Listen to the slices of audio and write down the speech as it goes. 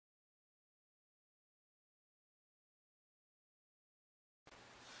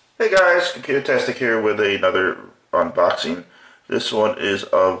Hey guys, Computertastic here with another unboxing. This one is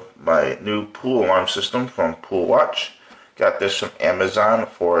of my new pool alarm system from Poolwatch. Got this from Amazon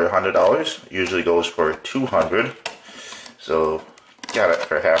for $100. Usually goes for $200. So got it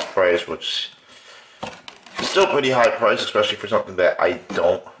for half price, which is still pretty high price, especially for something that I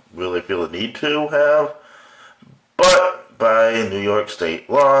don't really feel the need to have. But by New York State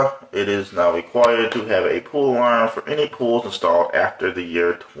law, it is now required to have a pool alarm for any pools installed after the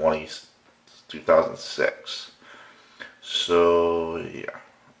year 2006. So yeah,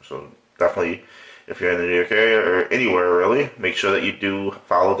 so definitely if you're in the New York area or anywhere really, make sure that you do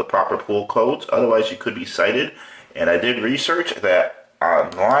follow the proper pool codes. Otherwise you could be cited. And I did research that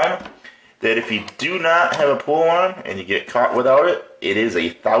online, that if you do not have a pool alarm and you get caught without it, it is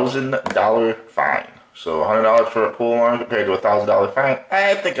a $1,000 fine. So $100 for a pool alarm compared to a $1,000 fine,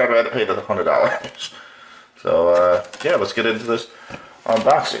 I think I'd rather pay the $100. So yeah, let's get into this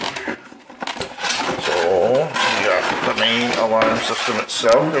unboxing. So we got the main alarm system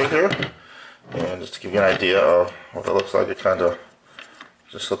itself right here, and just to give you an idea of what it looks like, it kind of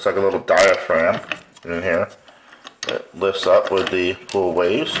just looks like a little diaphragm in here that lifts up with the pool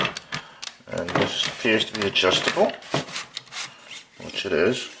waves, and this appears to be adjustable, which it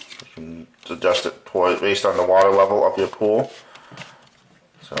is. You can adjust it based on the water level of your pool.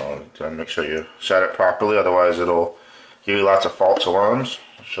 So make sure you set it properly, otherwise it'll give you lots of false alarms.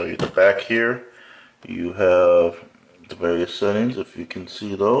 I'll show you the back here. You have the various settings, if you can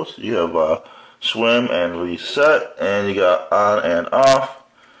see those. You have swim and reset, and you got on and off.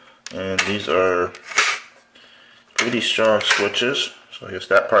 And these are pretty strong switches. So I guess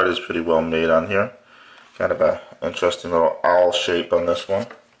that part is pretty well made on here. Kind of a interesting little owl shape on this one.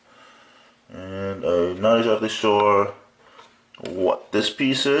 And I'm not exactly sure what this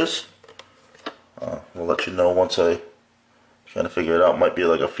piece is. We'll let you know once I kind of figure it out. Might be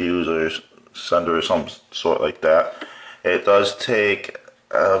like a fuse or sender or some sort like that. It does take,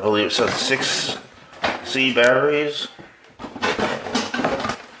 I believe it says 6C batteries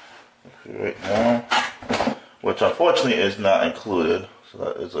right now, which unfortunately is not included. So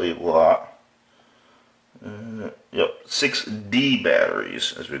that is a lot. Yep, 6D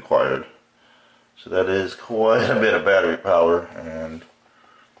batteries is required. So that is quite a bit of battery power, and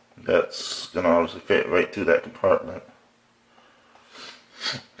that's going to obviously fit right through that compartment.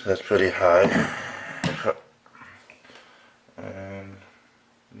 So that's pretty high. And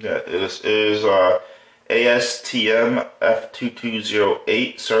yeah, this is ASTM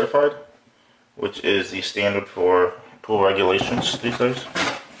F2208 certified, which is the standard for pool regulations these days.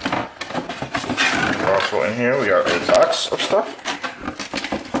 Also in here we got a box of stuff,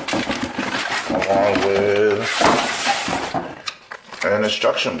 along with an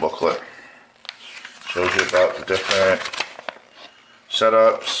instruction booklet. Shows you about the different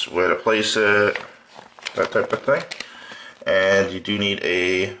setups, where to place it, that type of thing. And you do need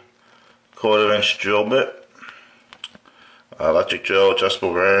a 1/4" drill bit, electric drill,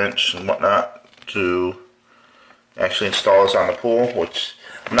 adjustable wrench, and whatnot to actually install this on the pool, which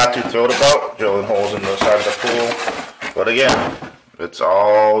I'm not too thrilled about, drilling holes in the side of the pool. But again, it's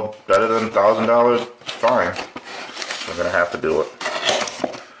all better than $1,000 fine. So I'm going to have to do it.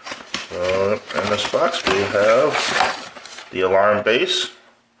 So in this box we have the alarm base.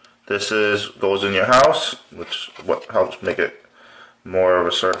 This goes in your house, which what helps make it more of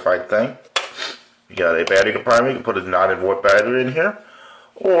a certified thing. You got a battery compartment. You can put a 9-volt battery in here,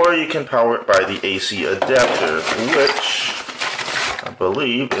 or you can power it by the AC adapter, which I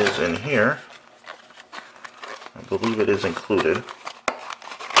believe is in here. I believe it is included.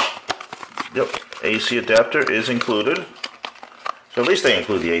 Yep, AC adapter is included. So at least they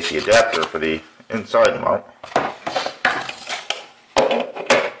include the AC adapter for the inside mount.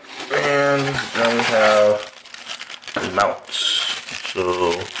 And then we have the mounts. So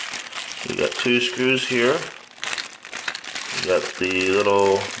we got 2 screws here. We got the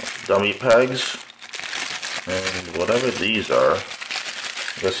little dummy pegs, and whatever these are,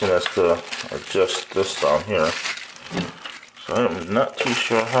 I'm guessing that's to adjust this down here. So I'm not too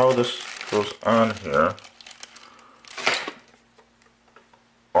sure how this goes on here.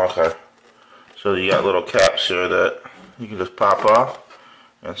 Okay, so you got little caps here that you can just pop off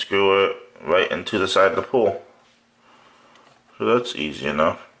and screw it right into the side of the pool. So that's easy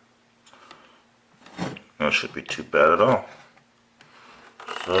enough. That shouldn't be too bad at all.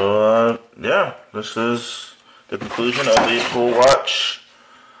 So yeah, this is the conclusion of the Poolwatch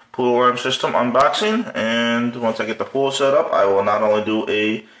pool alarm system unboxing. And once I get the pool set up, I will not only do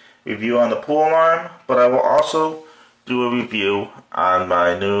a review on the pool alarm, but I will also do a review on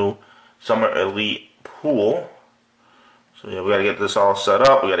my new Summer Elite pool. So yeah, we got to get this all set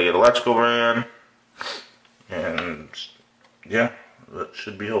up. We got to get electrical ran. And yeah, that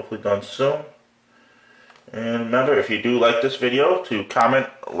should be hopefully done soon. And remember, if you do like this video, to comment,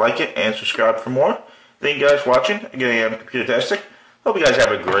 like it, and subscribe for more. Thank you guys for watching. Again, I'm Computertastic. Hope you guys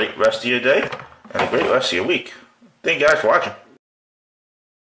have a great rest of your day and a great rest of your week. Thank you guys for watching.